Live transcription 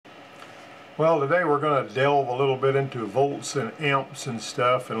Well, today we're going to delve a little bit into volts and amps and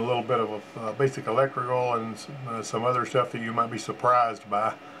stuff, and a little bit of a basic electrical and some other stuff that you might be surprised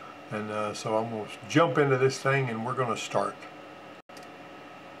by. And so I'm going to jump into this thing and we're going to start.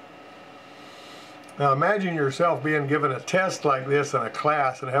 Now imagine yourself being given a test like this in a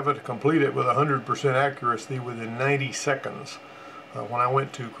class and having to complete it with 100% accuracy within 90 seconds. When I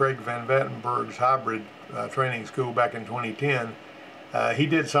went to Craig Van Vattenberg's hybrid training school back in 2010, he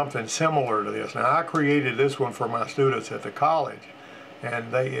did something similar to this. Now I created this one for my students at the college,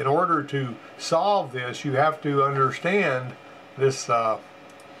 and in order to solve this, you have to understand this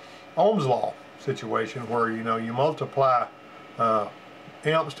Ohm's law situation, where you multiply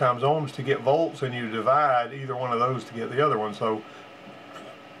amps times ohms to get volts, and you divide either one of those to get the other one. So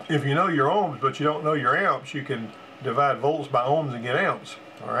if you know your ohms but you don't know your amps, you can divide volts by ohms and get amps.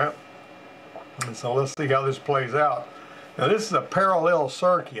 All right, and so let's see how this plays out. Now this is a parallel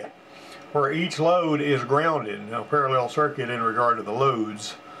circuit where each load is grounded. Now parallel circuit in regard to the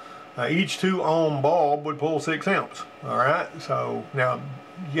loads. Each 2 ohm bulb would pull 6 amps. All right, so now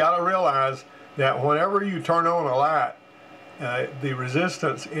you got to realize that whenever you turn on a light, the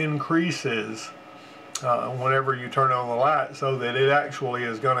resistance increases whenever you turn on the light, so that it actually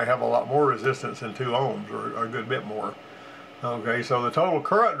is going to have a lot more resistance than 2 ohms, or a good bit more. Okay, so the total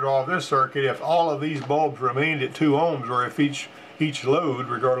current draw of this circuit, if all of these bulbs remained at 2 ohms, or if each load,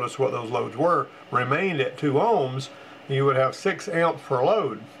 regardless of what those loads were, remained at 2 ohms, you would have 6 amps per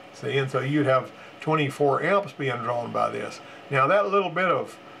load. See, and so you'd have 24 amps being drawn by this. Now that little bit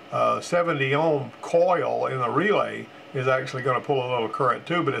of 70 ohm coil in the relay is actually going to pull a little current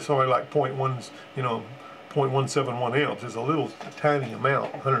too, but it's only like 0.171 amps. It's a little tiny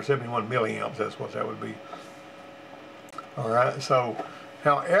amount, 171 milliamps. That's what that would be. All right. So,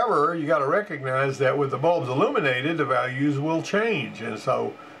 however, you got to recognize that with the bulbs illuminated, the values will change, and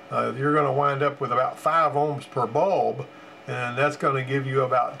so you're going to wind up with about 5 ohms per bulb, and that's going to give you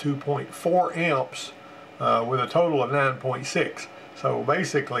about 2.4 amps with a total of 9.6. So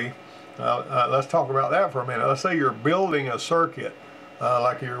basically, let's talk about that for a minute. Let's say you're building a circuit,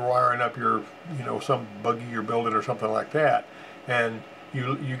 like you're wiring up your, some buggy you're building or something like that, and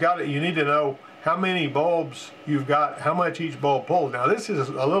you need to know how many bulbs you've got, how much each bulb pulls. Now this is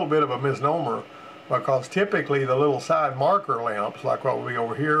a little bit of a misnomer, because typically the little side marker lamps, like what will be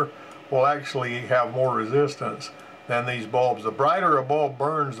over here, will actually have more resistance than these bulbs. The brighter a bulb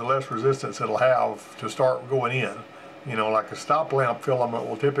burns, the less resistance it'll have to start going in. Like a stop lamp filament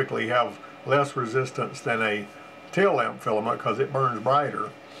will typically have less resistance than a tail lamp filament because it burns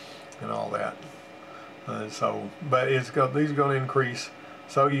brighter and all that. But these are going to increase.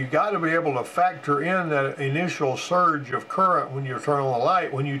 So you got to be able to factor in that initial surge of current when you turn on the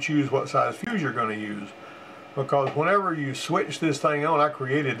light, when you choose what size fuse you're going to use. Because whenever you switch this thing on, I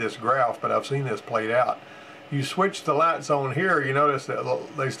created this graph, but I've seen this played out. You switch the lights on here, you notice that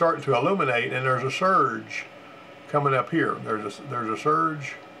they start to illuminate, and there's a surge coming up here. There's a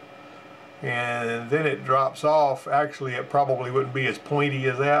surge, and then it drops off. Actually, it probably wouldn't be as pointy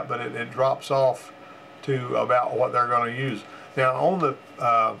as that, but it drops off to about what they're going to use. Now on the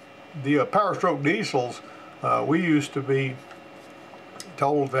Power Stroke diesels, we used to be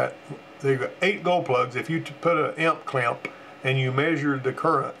told that they've got 8 glow plugs. If you put an amp clamp and you measured the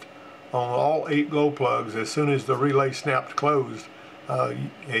current on all 8 glow plugs as soon as the relay snapped closed,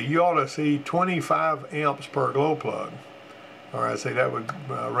 you ought to see 25 amps per glow plug. All right, say that would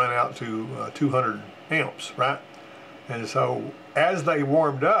run out to 200 amps, right? And so as they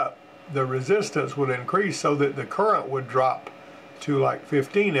warmed up, the resistance would increase so that the current would drop to like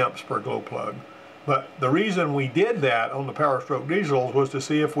 15 amps per glow plug. But the reason we did that on the Power Stroke diesels was to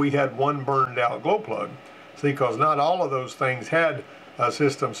see if we had one burned out glow plug. See, because not all of those things had a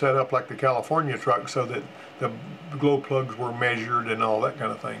system set up like the California truck so that the glow plugs were measured and all that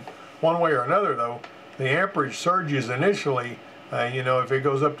kind of thing. One way or another though, the amperage surges initially, if it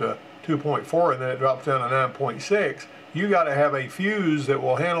goes up to 2.4 and then it drops down to 9.6, you got to have a fuse that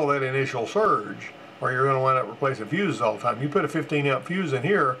will handle that initial surge, or you're going to wind up replacing fuses all the time. You put a 15 amp fuse in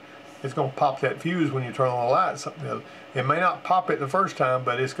here, it's going to pop that fuse when you turn on the lights. It may not pop it the first time,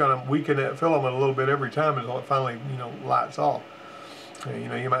 but it's going to weaken that filament a little bit every time until it finally, lights off.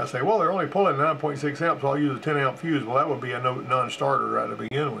 You might say, well, they're only pulling 9.6 amps, so I'll use a 10 amp fuse. Well, that would be a non-starter right to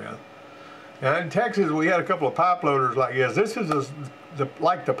begin with. Now in Texas, we had a couple of pipe loaders like this. This is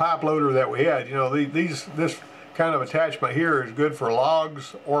like the pipe loader that we had. This kind of attachment here is good for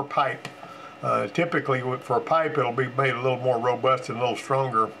logs or pipe. Typically for a pipe, it'll be made a little more robust and a little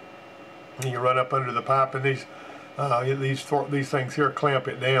stronger. And you run up under the pipe, and these things here clamp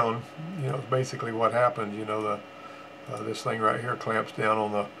it down. It's basically what happens. This thing right here clamps down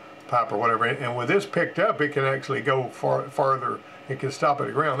on the pipe or whatever. And with this picked up, it can actually go farther. It can stop at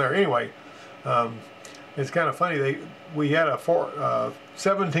the ground there. Anyway, it's kind of funny. We had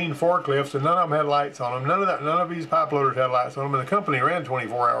 17 forklifts, and none of them had lights on them. None of these pipe loaders had lights on them, and the company ran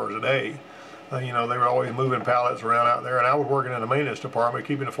 24 hours a day. You know, they were always moving pallets around out there, and I was working in the maintenance department,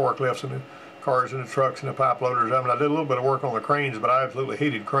 keeping the forklifts and the cars and the trucks and the pipe loaders. I mean, I did a little bit of work on the cranes, but I absolutely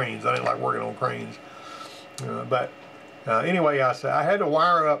hated cranes. I didn't like working on cranes. Anyway, I had to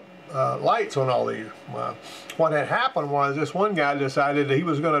wire up lights on all these. What had happened was this one guy decided that he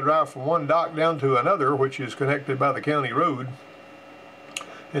was going to drive from one dock down to another, which is connected by the county road.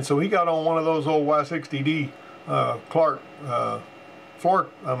 And so he got on one of those old Y60D Clark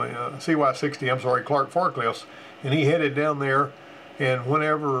CY60, I'm sorry, Clark forklifts, and he headed down there. And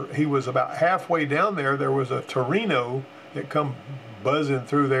whenever he was about halfway down there, there was a Torino that come buzzing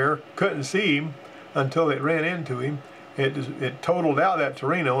through there. Couldn't see him until it ran into him. It totaled out that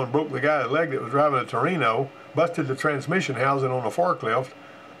Torino and broke the guy's leg that was driving a Torino, busted the transmission housing on the forklift.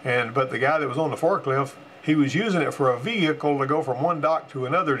 But the guy that was on the forklift, he was using it for a vehicle to go from one dock to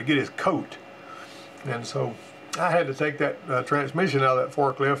another to get his coat. And so I had to take that transmission out of that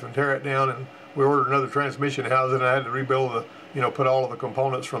forklift and tear it down, and we ordered another transmission housing, and I had to rebuild put all of the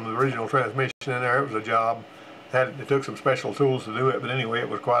components from the original transmission in there. It was a job. It took some special tools to do it, but anyway, it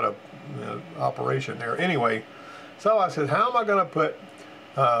was quite a operation there. Anyway, so I said, how am I going to put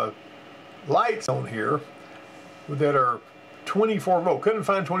lights on here that are 24 volt? Couldn't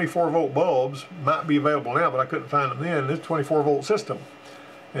find 24 volt bulbs. Might be available now, but I couldn't find them then. This 24 volt system.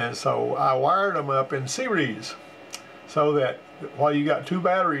 And so I wired them up in series, so that while you got two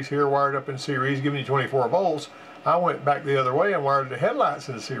batteries here wired up in series giving you 24 volts, I went back the other way and wired the headlights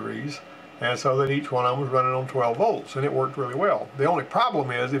in series, and so that each one of them was running on 12 volts, and it worked really well. The only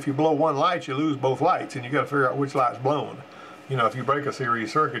problem is if you blow one light, you lose both lights, and you got to figure out which light's blown. You know, if you break a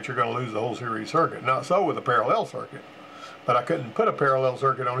series circuit, you're going to lose the whole series circuit. Not so with a parallel circuit. But I couldn't put a parallel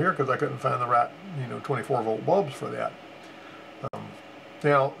circuit on here because I couldn't find the right, 24 volt bulbs for that.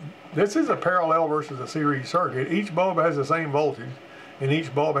 Now, this is a parallel versus a series circuit. Each bulb has the same voltage, and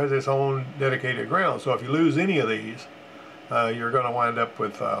each bulb has its own dedicated ground. So if you lose any of these, you're going to wind up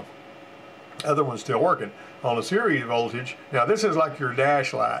with other ones still working. On a series voltage, now this is like your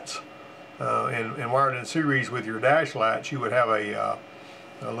dash lights, and wired in series with your dash lights, you would have a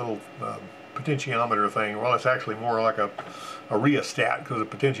little potentiometer thing. Well, it's actually more like a rheostat, because a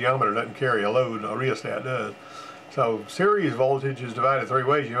potentiometer doesn't carry a load, a rheostat does. So series voltage is divided three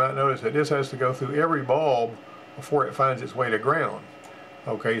ways. You might notice that this has to go through every bulb before it finds its way to ground.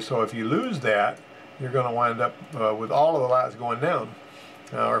 Okay, so if you lose that, you're going to wind up with all of the lights going down,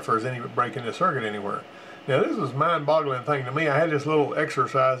 or if there's any break in the circuit anywhere. Now this was a mind-boggling thing to me. I had this little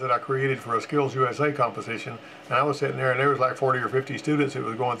exercise that I created for a Skills USA competition, and I was sitting there, and there was like 40 or 50 students that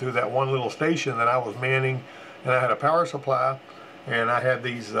was going through that one little station that I was manning, and I had a power supply, and I had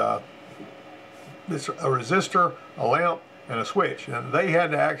these a resistor, a lamp, and a switch, and they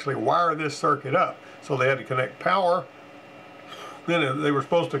had to actually wire this circuit up. So they had to connect power, then they were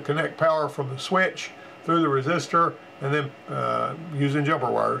supposed to connect power from the switch through the resistor, and then using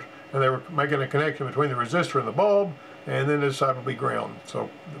jumper wires, and they were making a connection between the resistor and the bulb, and then this side would be ground. So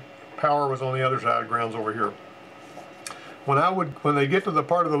the power was on the other side, ground's over here. When they get to the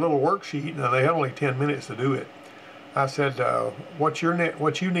part of the little worksheet, and they had only 10 minutes to do it, I said, what you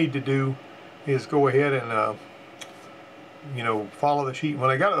need to do is go ahead and follow the sheet. When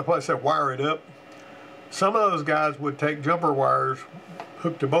I got to the place that said wire it up, some of those guys would take jumper wires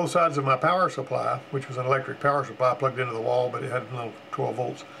hooked to both sides of my power supply, which was an electric power supply plugged into the wall, but it had little 12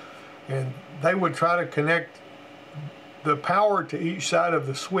 volts, and they would try to connect the power to each side of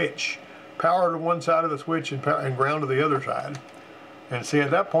the switch, power to one side of the switch and ground to the other side. And see, at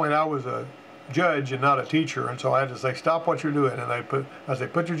that point I was a judge and not a teacher, and so I had to say, stop what you're doing. And I'd say,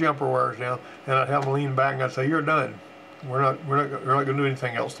 put your jumper wires down, and I'd have them lean back, and I'd say, you're done. We're not going to do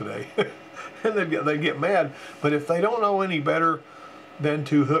anything else today. And they'd get mad. But if they don't know any better than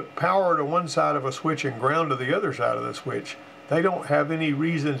to hook power to one side of a switch and ground to the other side of the switch, they don't have any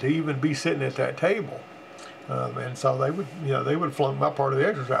reason to even be sitting at that table. And so they would flunk my part of the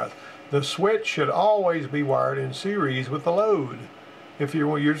exercise. The switch should always be wired in series with the load. If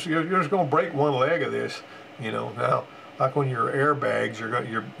you're just going to break one leg of this, now like when your airbags,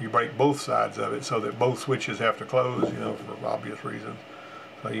 you break both sides of it so that both switches have to close, for obvious reasons.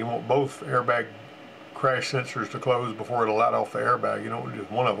 So you want both airbag crash sensors to close before it'll light off the airbag. You don't want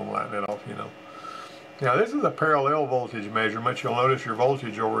just one of them lighting it off, Now this is a parallel voltage measurement. You'll notice your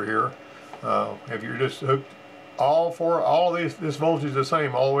voltage over here. If you're just hooked all of this voltage is the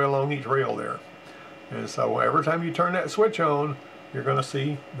same all the way along each rail there. And so every time you turn that switch on, you're going to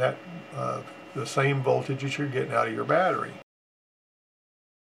see that the same voltage that you're getting out of your battery.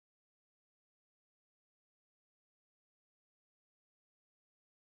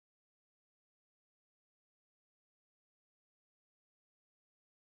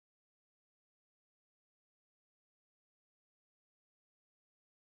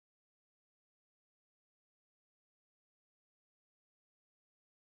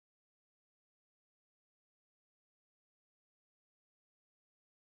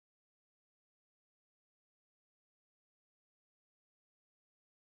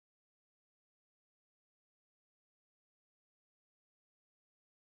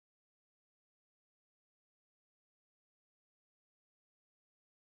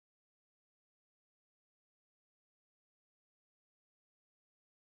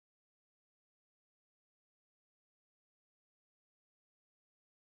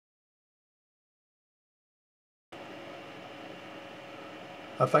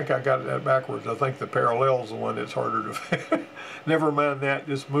 I think I got that backwards. I think the parallel is the one that's harder to never mind that,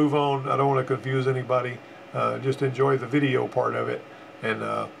 just move on. I don't want to confuse anybody. Just enjoy the video part of it. And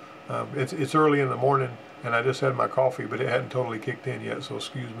it's early in the morning and I just had my coffee, but it hadn't totally kicked in yet, so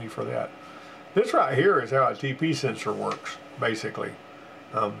excuse me for that. This right here is how a TP sensor works, basically.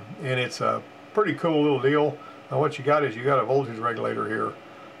 And it's a pretty cool little deal. Now what you got is you got a voltage regulator here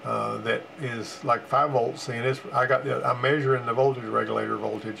that is like 5 volts, and I'm measuring the voltage regulator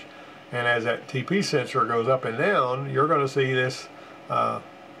voltage, and as that TP sensor goes up and down, you're going to see this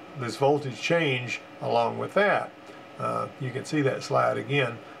this voltage change along with that. You can see that slide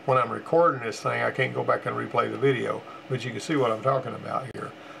again. When I'm recording this thing, I can't go back and replay the video, but you can see what I'm talking about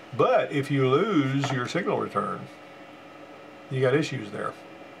here. But if you lose your signal return, you got issues there.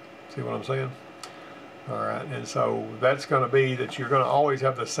 See what I'm saying? Alright, and so that's going to be that you're going to always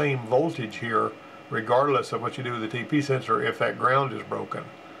have the same voltage here regardless of what you do with the TP sensor if that ground is broken.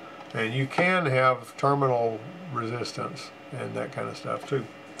 And you can have terminal resistance and that kind of stuff too.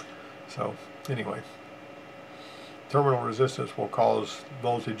 So anyway, terminal resistance will cause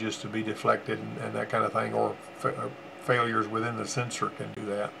voltages to be deflected and that kind of thing, or failures within the sensor can do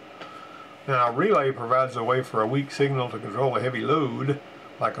that. Now a relay provides a way for a weak signal to control a heavy load,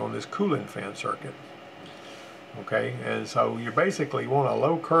 like on this cooling fan circuit. Okay, and so you basically want a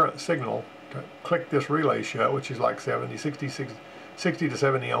low current signal to click this relay shut, which is like 60 to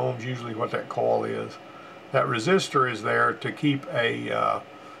 70 ohms, usually what that coil is. That resistor is there to keep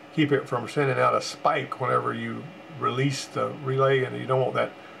it from sending out a spike whenever you release the relay, and you don't want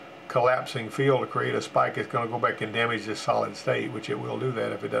that collapsing field to create a spike. It's going to go back and damage this solid state, which it will do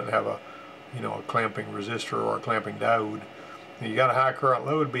that if it doesn't have a clamping resistor or a clamping diode. And you got a high current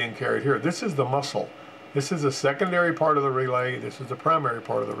load being carried here. This is the muscle. This is the secondary part of the relay. This is the primary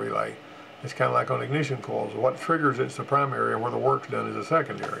part of the relay. It's kind of like on ignition coils. What triggers it's the primary, and where the work's done is the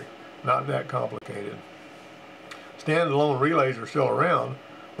secondary. Not that complicated. Standalone relays are still around,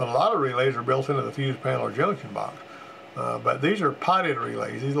 but a lot of relays are built into the fuse panel or junction box. But these are potted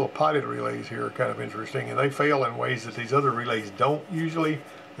relays. These little potted relays here are kind of interesting, and they fail in ways that these other relays don't usually.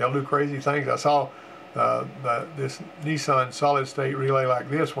 They'll do crazy things. I saw this Nissan solid state relay like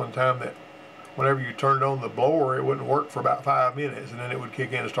this one time that whenever you turned on the blower, it wouldn't work for about 5 minutes, and then it would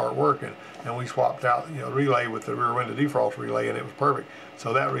kick in and start working. And we swapped out, relay with the rear window defrost relay, and it was perfect.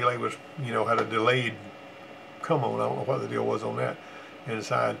 So that relay was, had a delayed come on. I don't know what the deal was on that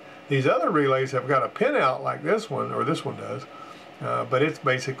inside. These other relays have got a pin out like this one, or this one does, but it's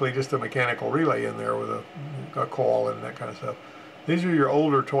basically just a mechanical relay in there with a coil and that kind of stuff. These are your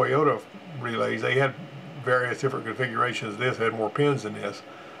older Toyota relays. They had various different configurations. This had more pins than this.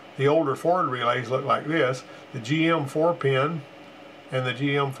 The older Ford relays look like this. The GM 4-pin and the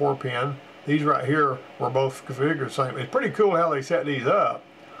GM 4-pin. These right here were both configured the same. It's pretty cool how they set these up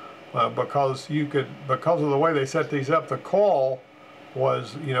because of the way they set these up, the coil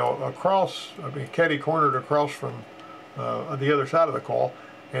was, across, catty-cornered across from the other side of the coil,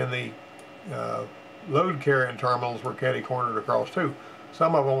 and the load carrying terminals were catty-cornered across too.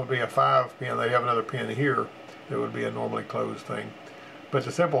 Some of them would be a 5-pin. They have another pin here that would be a normally closed thing. But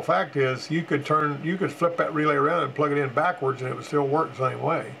the simple fact is, you could flip that relay around and plug it in backwards, and it would still work the same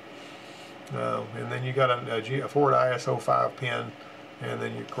way. And then you got a Ford ISO 5-pin, and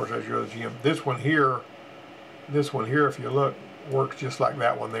then of course there's your other GM. This one here, if you look, works just like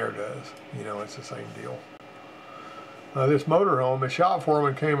that one there does. It's the same deal. This motorhome, the shop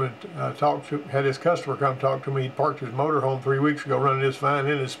foreman came and had his customer come talk to me. He parked his motorhome 3 weeks ago, running this fine,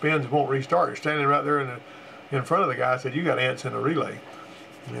 and it spins and won't restart. He's standing right there in front of the guy. I said, "You got ants in the relay."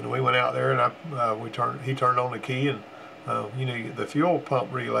 And we went out there, and he turned on the key, and the fuel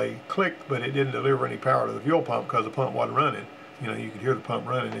pump relay clicked, but it didn't deliver any power to the fuel pump because the pump wasn't running. You know, you could hear the pump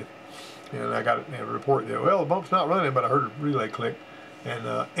running. And I got a report there. Well, the pump's not running, but I heard a relay click. And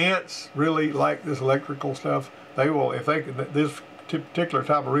ants really like this electrical stuff. They will, if they can, this particular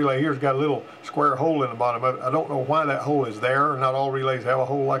type of relay here's got a little square hole in the bottom of it. I don't know why that hole is there. Not all relays have a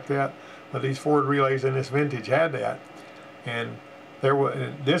hole like that, but these Ford relays in this vintage had that. And there was,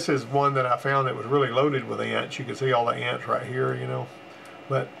 this is one that I found that was really loaded with ants. You can see all the ants right here, you know.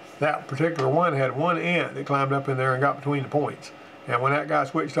 But that particular one had one ant that climbed up in there and got between the points. And when that guy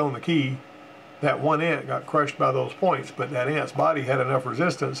switched on the key, that one ant got crushed by those points, but that ant's body had enough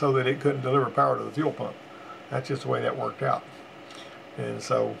resistance so that it couldn't deliver power to the fuel pump. That's just the way that worked out. And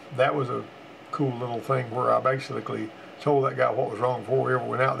so that was a cool little thing where I basically told that guy what was wrong before we ever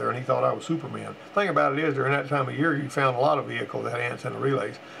went out there, and he thought I was Superman. The thing about it is, during that time of year, you found a lot of vehicles that had ants in the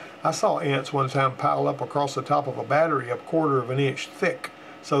relays. I saw ants one time pile up across the top of a battery a 1/4 of an inch thick,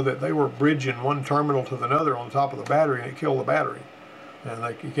 so that they were bridging one terminal to another on the top of the battery, and it killed the battery. And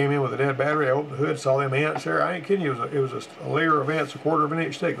like, you came in with a dead battery, I opened the hood, saw them ants there. I ain't kidding you, it was a layer of ants a 1/4 of an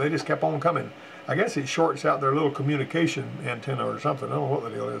inch thick. They just kept on coming. I guess it shorts out their little communication antenna or something. I don't know what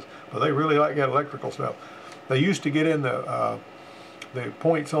the deal is, but they really like that electrical stuff. They used to get in the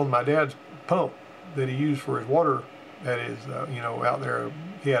points on my dad's pump that he used for his water. That is, you know, out there.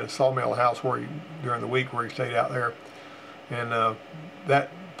 He had a sawmill house where during the week where he stayed out there, and that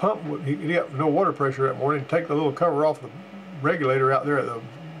pump, he got no water pressure that morning. Take the little cover off the regulator out there at the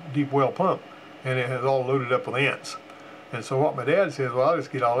deep well pump, and it has all loaded up with ants. And so what my dad says, well, I'll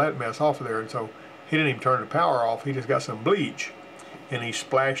just get all that mess off of there. And so he didn't even turn the power off. He just got some bleach, and he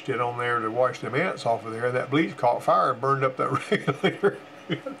splashed it on there to wash them ants off of there. And that bleach caught fire and burned up that regulator.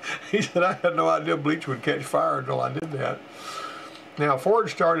 He said, I had no idea bleach would catch fire until I did that. Now, Ford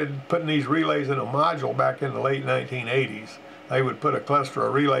started putting these relays in a module back in the late 1980s. They would put a cluster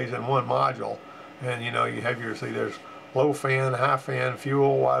of relays in one module, and you know, you have your, see, there's low fan, high fan,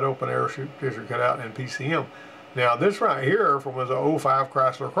 fuel, wide open air pressure cutout, and PCM. Now this right here was a 05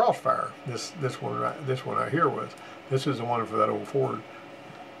 Chrysler Crossfire. This one right here was. This is the one for that old Ford.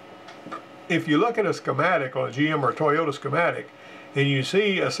 If you look at a schematic on a GM or a Toyota schematic, and you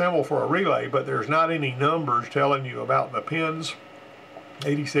see a symbol for a relay, but there's not any numbers telling you about the pins,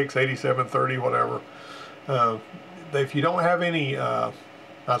 86, 87, 30, whatever. If you don't have any, I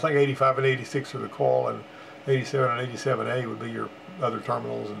think 85 and 86 are the coil, and 87 and 87A would be your other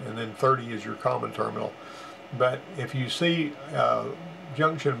terminals, and then 30 is your common terminal. But if you see a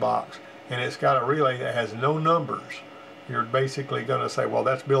junction box and it's got a relay that has no numbers, you're basically going to say, well,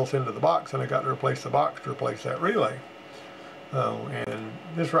 that's built into the box, and I got to replace the box to replace that relay. And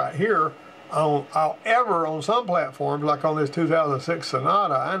this right here, however, on some platforms, like on this 2006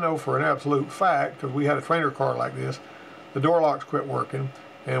 Sonata, I know for an absolute fact, because we had a trainer car like this, the door locks quit working,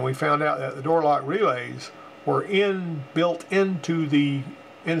 and we found out that the door lock relays were built into the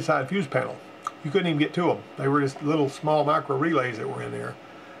inside fuse panel. You couldn't even get to them. They were just little small micro relays that were in there.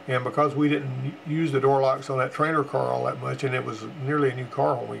 And because we didn't use the door locks on that trainer car all that much, and it was nearly a new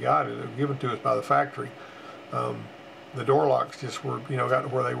car when we got it, it was given to us by the factory, the door locks just were, you know, got to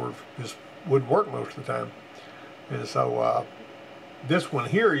where they were just wouldn't work most of the time. And so this one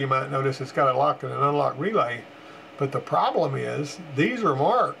here, you might notice it's got a lock and an unlock relay, but the problem is these are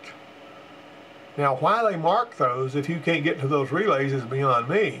marked. Now, why they mark those if you can't get to those relays is beyond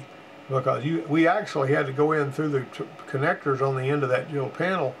me, because we actually had to go in through the connectors on the end of that little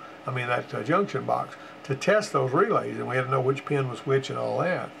panel, I mean that junction box, to test those relays, and we had to know which pin was which and all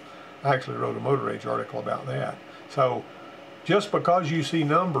that. I actually wrote a Motor Age article about that. So just because you see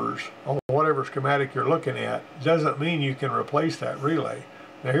numbers on whatever schematic you're looking at doesn't mean you can replace that relay.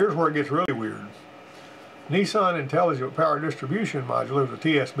 Now here's where it gets really weird. Nissan Intelligent Power Distribution Module, there's a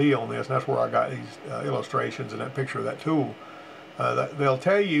TSB on this, and that's where I got these illustrations and that picture of that tool. They'll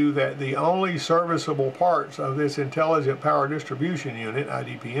tell you that the only serviceable parts of this Intelligent Power Distribution Unit,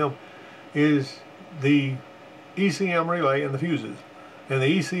 IDPM, is the ECM relay and the fuses. And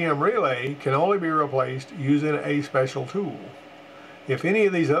the ECM relay can only be replaced using a special tool. If any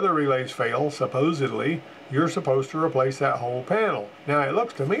of these other relays fail, supposedly, you're supposed to replace that whole panel. Now, it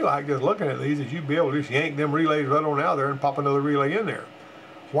looks to me like, just looking at these, that you'd be able to just yank them relays right on out there and pop another relay in there.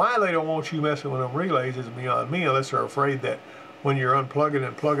 Why they don't want you messing with them relays is beyond me, unless they're afraid that when you're unplugging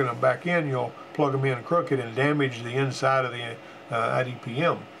and plugging them back in, you'll plug them in crooked and damage the inside of the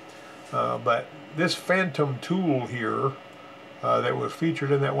IDPM. But this Phantom tool here, that was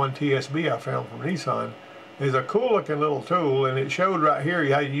featured in that one TSB I found from Nissan, is a cool looking little tool, and it showed right here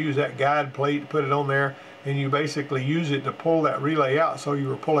how you use that guide plate, put it on there, and you basically use it to pull that relay out, so you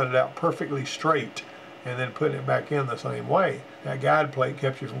were pulling it out perfectly straight and then putting it back in the same way. That guide plate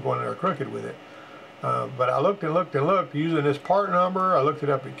kept you from going there crooked with it. But I looked and looked and looked using this part number. I looked it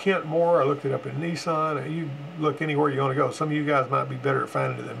up at Kentmore. I looked it up at Nissan. You look anywhere you want to go. Some of you guys might be better at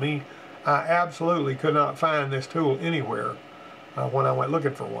finding it than me. I absolutely could not find this tool anywhere when I went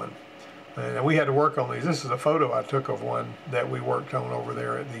looking for one. And we had to work on these. This is a photo I took of one that we worked on over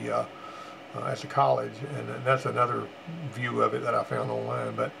there at the college, and that's another view of it that I found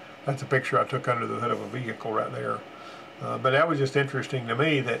online. But that's a picture I took under the hood of a vehicle right there. But that was just interesting to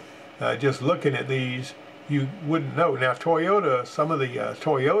me that just looking at these, you wouldn't know. Now Toyota, some of the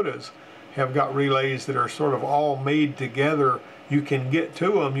Toyotas have got relays that are sort of all made together. You can get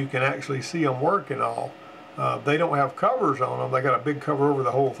to them, you can actually see them work and all. They don't have covers on them. They got a big cover over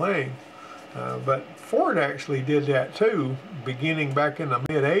the whole thing. But Ford actually did that too, beginning back in the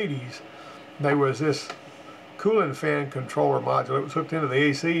mid-80s. There was this cooling fan controller module. It was hooked into the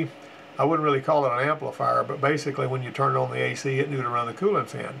AC. I wouldn't really call it an amplifier, but basically when you turned on the AC, it knew to run the cooling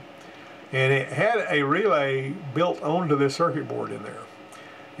fan. And it had a relay built onto this circuit board in there.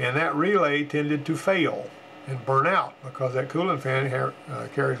 And that relay tended to fail and burn out because that cooling fan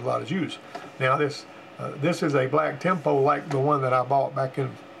carries a lot of juice. Now this is a black Tempo like the one that I bought back in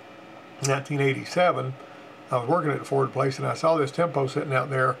 1987. I was working at the Ford place and I saw this Tempo sitting out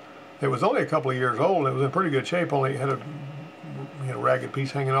there. It was only a couple of years old. It was in pretty good shape, only it had a ragged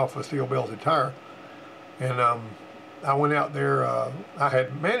piece hanging off a steel belted tire. And I went out there, I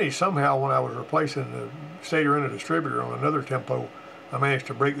had managed somehow when I was replacing the stator in a distributor on another Tempo, I managed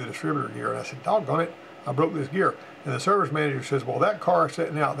to break the distributor gear. And I said, doggone it, I broke this gear. And the service manager says, well, that car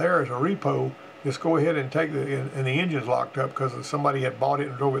sitting out there is a repo. Just go ahead and take and the engine's locked up because somebody had bought it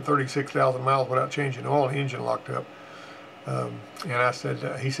and drove it 36,000 miles without changing oil, and the engine locked up. And I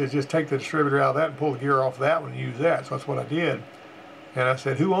said, he said, just take the distributor out of that and pull the gear off that one and use that. So that's what I did. And I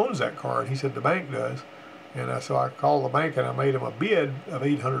said, who owns that car? And he said, the bank does. And so I called the bank and I made them a bid of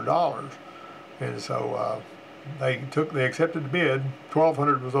 $800. And so they accepted the bid.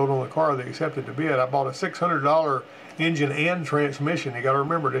 $1,200 was owed on the car. They accepted the bid. I bought a $600 engine and transmission. You got to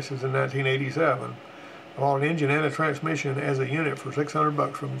remember, this is in 1987. I bought an engine and a transmission as a unit for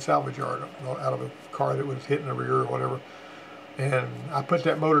 $600 from the salvage yard out of a car that was hit in the rear or whatever. And I put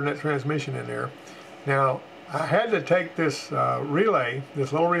that motor and that transmission in there. Now, I had to take this relay,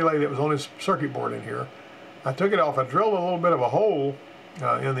 this little relay that was on this circuit board in here. I took it off. I drilled a little bit of a hole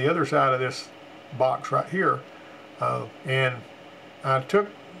in the other side of this box right here. And I took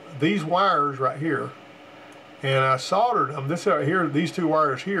these wires right here and I soldered them. This right here, these two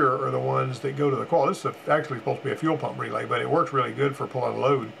wires here are the ones that go to the coil. This is actually supposed to be a fuel pump relay, but it works really good for pulling a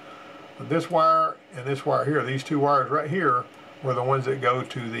load. This wire and this wire here, these two wires right here, were the ones that go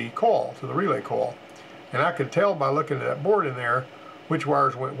to the coil, to the relay coil. And I could tell by looking at that board in there which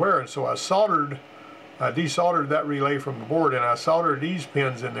wires went where. And so I desoldered that relay from the board, and I soldered these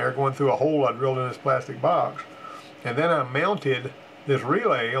pins in there going through a hole I drilled in this plastic box. And then I mounted this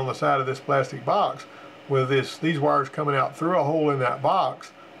relay on the side of this plastic box with these wires coming out through a hole in that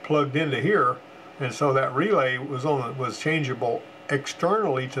box plugged into here. And so that relay was changeable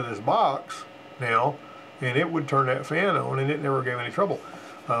externally to this box now, and it would turn that fan on, and it never gave any trouble.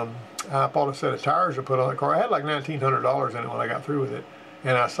 I bought a set of tires to put on the car. I had like $1,900 in it when I got through with it,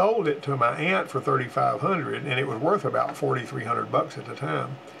 and I sold it to my aunt for $3,500, and it was worth about $4,300 at the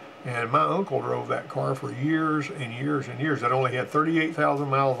time. And my uncle drove that car for years and years and years. It only had 38,000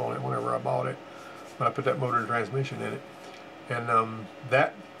 miles on it whenever I bought it, when I put that motor and transmission in it. And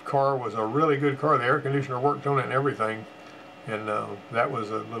that car was a really good car. The air conditioner worked on it and everything. And that was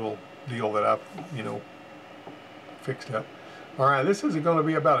a little deal that I, fixed up. All right, this is going to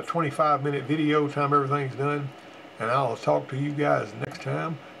be about a 25-minute video time everything's done. And I'll talk to you guys next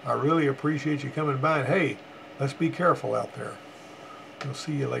time. I really appreciate you coming by. And hey, let's be careful out there. We'll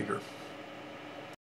see you later.